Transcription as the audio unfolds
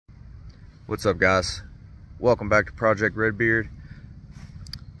What's up, guys? Welcome back to Project Redbeard.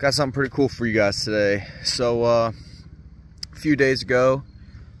 Got something pretty cool for you guys today. So a few days ago,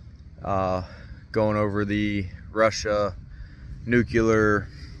 going over the Russia nuclear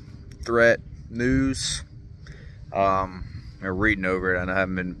threat news, I'm reading over it, and I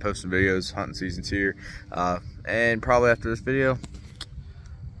haven't been posting videos. Hunting season's here, and probably after this video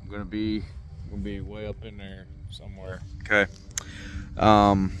I'm gonna be way up in there somewhere. Okay.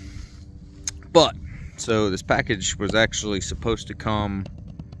 But so this package was actually supposed to come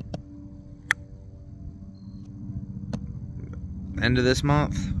end of this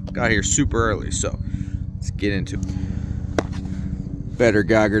month. Got here super early, so let's get into it.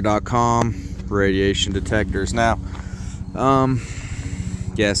 Geiger.com radiation detectors. Now,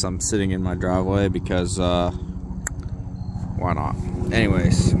 yes, I'm sitting in my driveway because why not?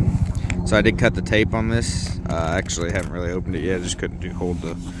 Anyways, so I did cut the tape on this. Actually, I haven't really opened it yet. I just couldn't hold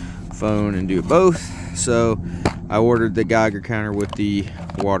the phone and do it both. So I ordered the Geiger counter with the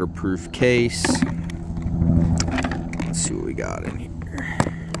waterproof case. Let's see what we got in here.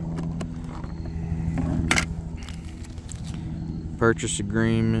 Purchase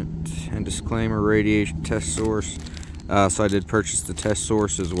agreement and disclaimer, radiation test source. So I did purchase the test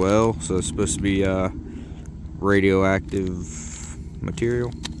source as well. So it's supposed to be radioactive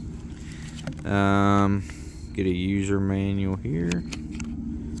material. Get a user manual here.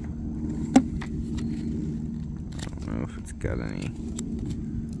 I don't know if it's got any.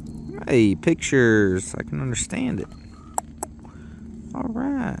 Hey, pictures. I can understand it.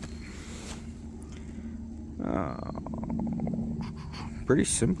 Alright. Pretty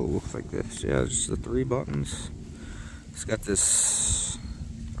simple. Looks like this. Yeah, just the 3 buttons. It's got this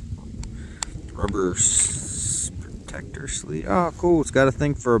rubber protector sleeve. Oh, cool. It's got a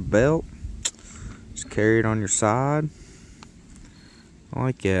thing for a belt. Just carry it on your side. I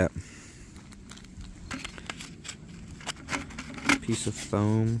like that. Piece of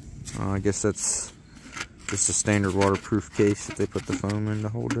foam. I guess that's just a standard waterproof case that they put the foam in to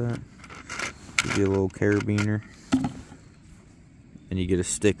hold that. Give you a little carabiner. And you get a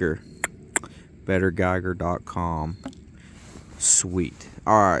sticker. Geiger.com. Sweet.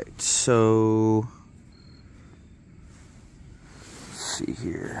 Alright, so let's see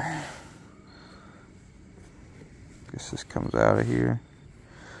here. Guess this comes out of here.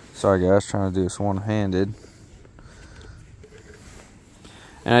 Sorry guys, trying to do this one-handed.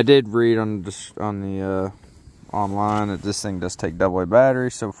 And I did read on the online that this thing does take AA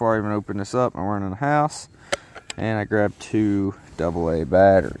batteries. So before I even open this up, I'm running the house, and I grabbed 2 AA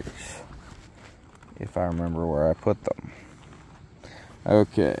batteries, if I remember where I put them.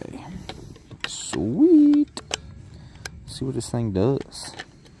 Okay, sweet. Let's see what this thing does.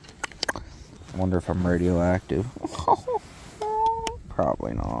 I wonder if I'm radioactive.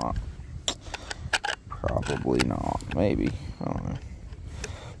 Probably not. Probably not. Maybe. I don't know.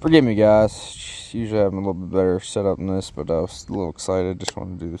 Forgive me, guys. Usually I have a little bit better setup than this, but I was a little excited. Just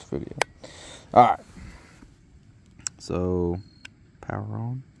wanted to do this video. Alright. So, power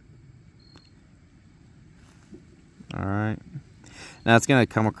on. Alright. Now it's going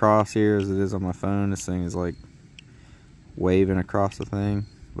to come across here as it is on my phone. This thing is like waving across the thing.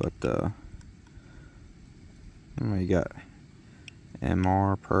 But, you got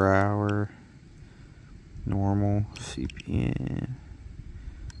MR per hour, normal, CPM.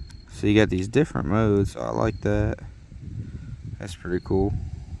 So you got these different modes. I like that. That's pretty cool.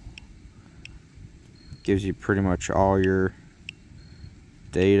 Gives you pretty much all your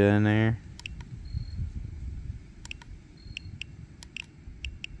data in there.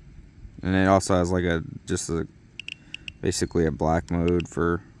 And it also has like basically a black mode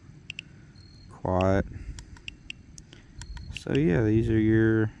for quiet. So yeah, these are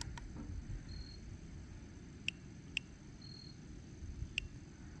your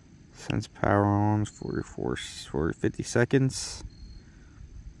sense power on, 50 seconds.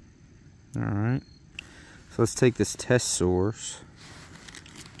 Alright. So let's take this test source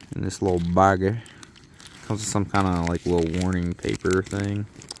and this little bagger. Comes with some kind of like little warning paper thing.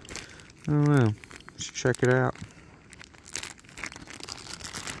 I don't know. Let's check it out.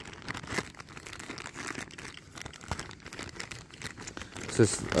 It's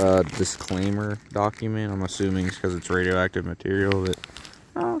this disclaimer document. I'm assuming it's because it's radioactive material that.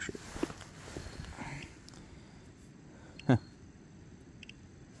 Oh shit.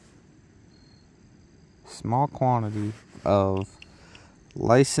 Small quantity of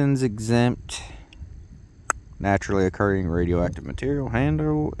license exempt naturally occurring radioactive material,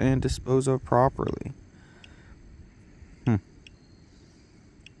 handle and dispose of properly.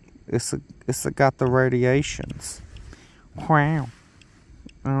 It's got the radiations. Wow.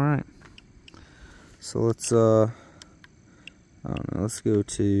 Alright. So let's I don't know, let's go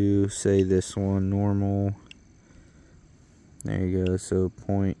to, say, this one, normal. There you go, so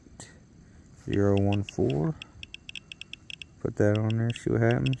 0.014. Put that on there, see what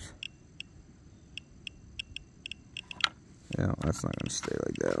happens. No, that's not gonna stay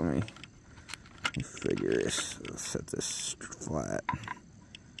like that. Let me figure this. Let's set this flat.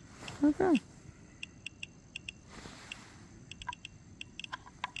 Okay.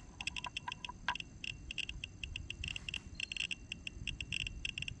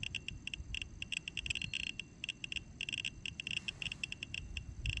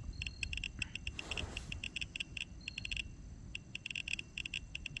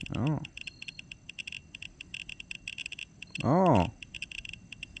 Oh.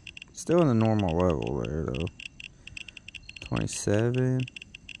 Still in the normal level there, though. 27.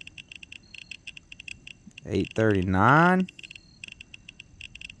 839.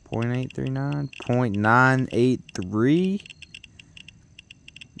 0.839. 0.983.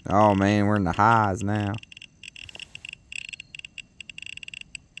 Oh, man, we're in the highs now.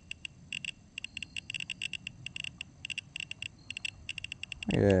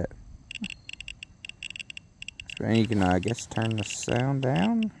 Look at that. And you can, I guess, turn the sound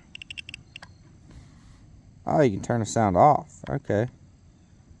down. Oh, you can turn the sound off. Okay.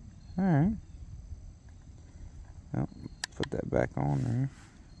 Alright. Well, put that back on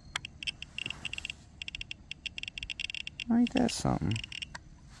there. Ain't that something?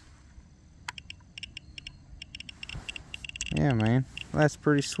 Yeah, man. That's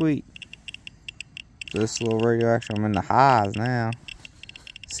pretty sweet. This little radioactive, I'm in the highs now.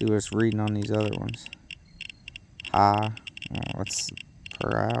 Let's see what it's reading on these other ones. High. Oh, what's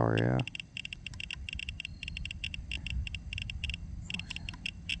per hour? Yeah.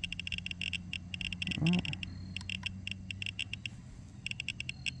 Oh.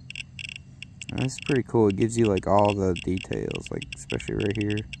 That's pretty cool. It gives you like all the details, like especially right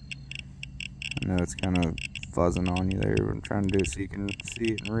here. I know it's kind of fuzzing on you there, but I'm trying to do it so you can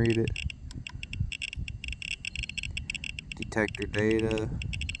see it and read it. Detector data,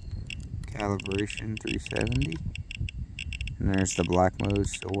 calibration 370. And there's the black mode,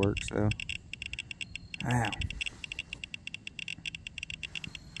 still works though. Wow.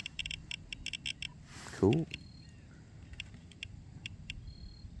 Cool.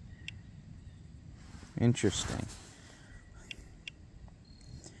 Interesting.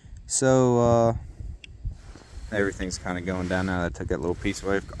 So, everything's kind of going down now. I took that little piece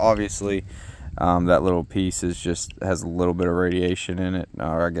away. Obviously, that little piece is just has a little bit of radiation in it,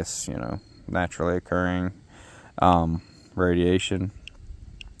 or I guess, you know, naturally occurring radiation.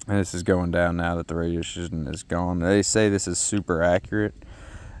 And this is going down now that the radiation is gone. They say this is super accurate,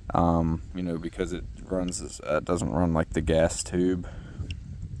 you know, because it runs, doesn't run like the gas tube.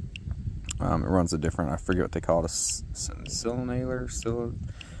 It runs a different, I forget what they call it, a cylinder,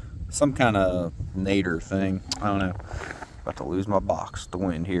 some kind of nadir thing. I don't know. About to lose my box, the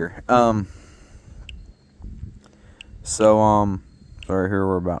wind here. So right here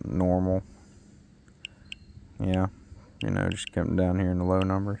we're about normal. Yeah, you know, just coming down here in the low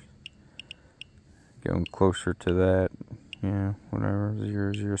numbers. Going closer to that, yeah, whatever,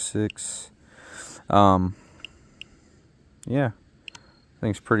 0.006. Yeah,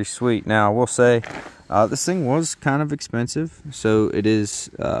 thing's pretty sweet. Now, I will say, this thing was kind of expensive. So it is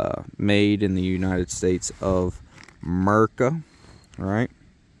made in the United States of America, right?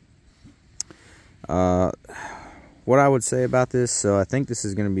 What I would say about this, so I think this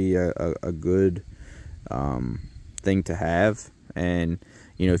is going to be a good thing to have. And,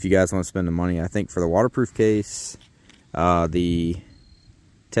 you know, if you guys want to spend the money, I think for the waterproof case, the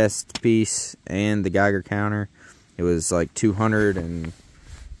test piece, and the Geiger counter, it was like $219.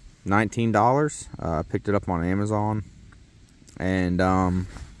 I picked it up on Amazon. And,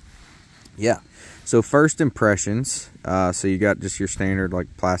 yeah. So first impressions, so you got just your standard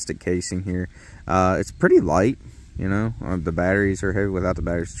like plastic casing here. It's pretty light, you know. The batteries are heavy. Without the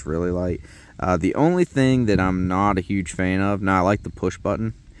batteries, it's really light. The only thing that I'm not a huge fan of, now I like the push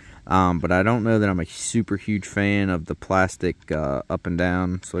button, but I don't know that I'm a super huge fan of the plastic up and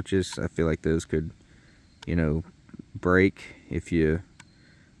down switches. I feel like those could, you know, break if you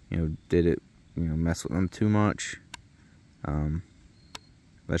know, did it, you know, mess with them too much.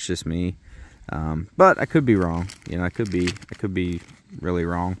 That's just me. But I could be wrong. You know, I could be really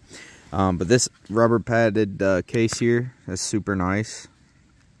wrong. But this rubber padded case here is super nice.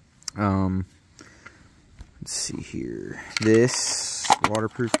 Let's see here. This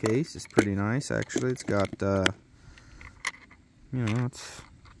waterproof case is pretty nice, actually. It's got, you know, it's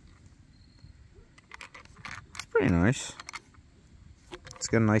pretty nice. It's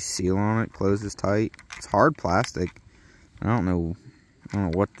got a nice seal on it, closes tight. It's hard plastic. I don't know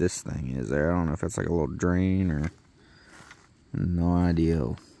what this thing is there. I don't know if it's like a little drain or, no idea.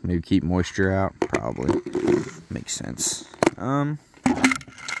 Maybe keep moisture out, probably. Makes sense.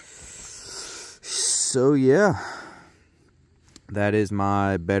 So yeah, that is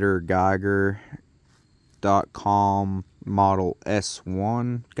my Better Geiger.com Model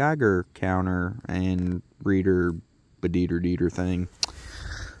S1 Geiger counter and reader bedeeter thing.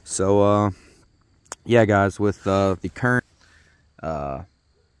 So yeah guys, with the current I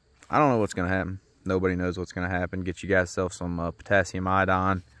don't know what's gonna happen. Nobody knows what's gonna happen. Get you guys self some potassium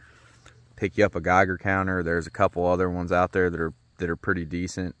iodine, pick you up a Geiger counter. There's a couple other ones out there that are pretty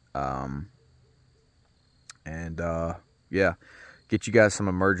decent. Yeah, get you guys some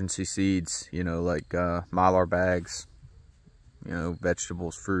emergency seeds, you know, like Mylar bags, you know,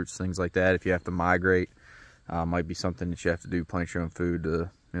 vegetables, fruits, things like that. If you have to migrate, might be something that you have to do, plant your own food to, you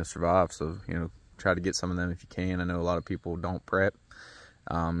know, survive. So, you know, try to get some of them if you can. I know a lot of people don't prep,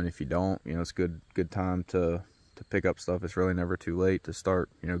 and if you don't, you know, it's good time to pick up stuff. It's really never too late to start,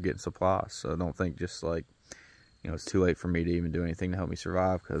 you know, getting supplies. So don't think just like, you know, it's too late for me to even do anything to help me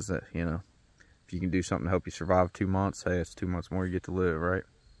survive, because you know, if you can do something to help you survive 2 months, hey, it's 2 months more you get to live, right?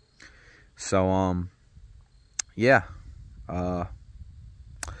 So yeah, I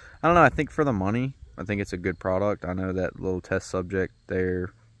don't know, I think for the money, I think it's a good product. I know that little test subject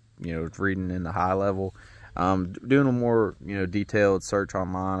there, you know, reading in the high level. Doing a more, you know, detailed search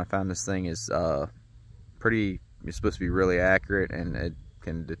online, I found this thing is it's supposed to be really accurate, and it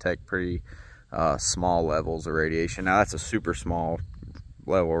can detect pretty small levels of radiation. Now that's a super small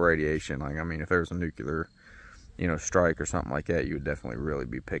level of radiation. Like, I mean, if there was a nuclear, you know, strike or something like that, you would definitely really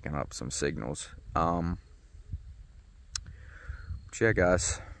be picking up some signals. But yeah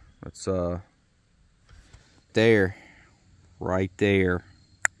guys, let's right there,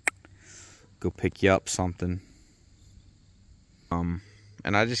 go pick you up something. And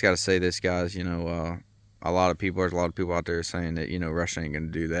I just gotta say this, guys, you know, there's a lot of people out there saying that, you know, Russia ain't gonna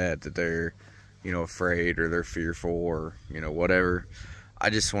do that they're, you know, afraid, or they're fearful, or, you know, whatever. I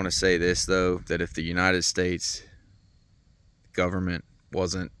just want to say this though, that if the United States government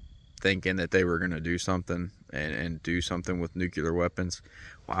wasn't thinking that they were going to do something and do something with nuclear weapons,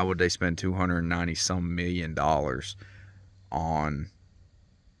 why would they spend $290-some million on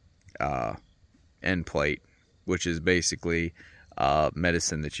end plate, which is basically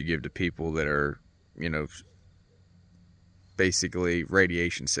medicine that you give to people that are, you know, basically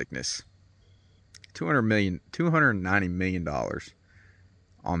radiation sickness. $290 million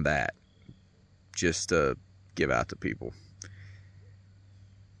on that, just to give out to people.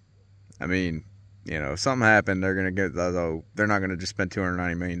 I mean, you know, if something happened, they're gonna get, though, they're not gonna just spend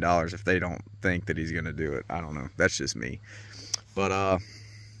 $290 million if they don't think that he's gonna do it. I don't know, that's just me. But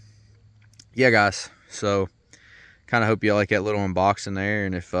yeah guys, so kind of hope you like that little unboxing there.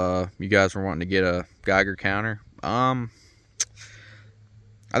 And if you guys were wanting to get a Geiger counter,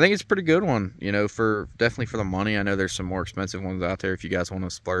 I think it's a pretty good one, you know, definitely for the money. I know there's some more expensive ones out there. If you guys want to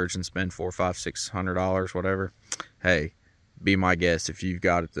splurge and spend $400, $500, $600, whatever, hey, be my guest. If you've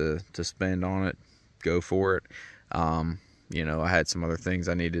got it to spend on it, go for it. You know, I had some other things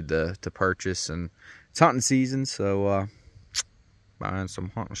I needed to purchase, and it's hunting season, so buying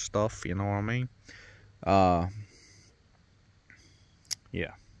some hunting stuff, you know what I mean?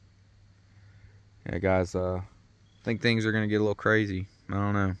 Yeah, guys, I think things are gonna get a little crazy. I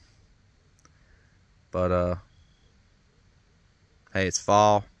don't know, but hey, it's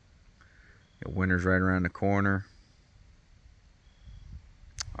fall. Winter's right around the corner.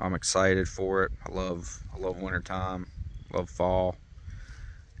 I'm excited for it. I love winter time. Love fall.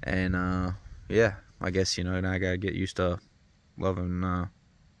 And yeah, I guess, you know, and I gotta get used to loving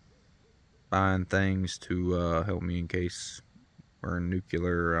buying things to help me in case we're in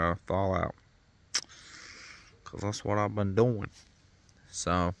nuclear fallout, because that's what I've been doing.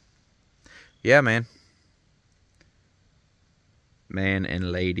 So yeah, man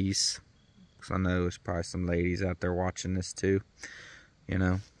and ladies, because I know there's probably some ladies out there watching this too. You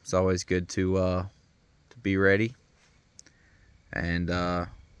know, it's always good to be ready. And yeah,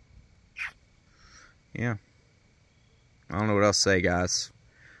 I don't know what else to say, guys.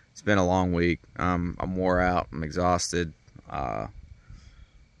 It's been a long week. I'm wore out. I'm exhausted. I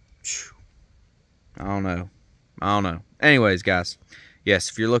don't know. Anyways, guys, yes,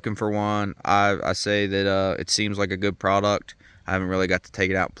 if you're looking for one, I say that it seems like a good product. I haven't really got to take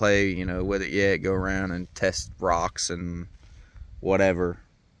it out and play, you know, with it yet. Go around and test rocks and whatever,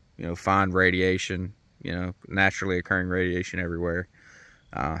 you know, find radiation, you know, naturally occurring radiation everywhere.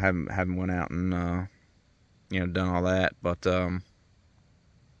 Haven't went out and you know, done all that, but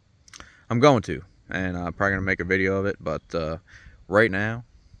I'm going to, and I'm probably gonna make a video of it. But right now,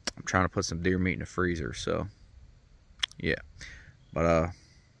 I'm trying to put some deer meat in the freezer. So yeah, but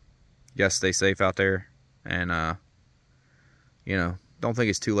you guys stay safe out there, and you know, don't think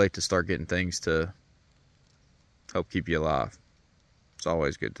it's too late to start getting things to help keep you alive. It's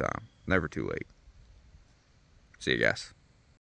always a good time. Never too late. See you guys.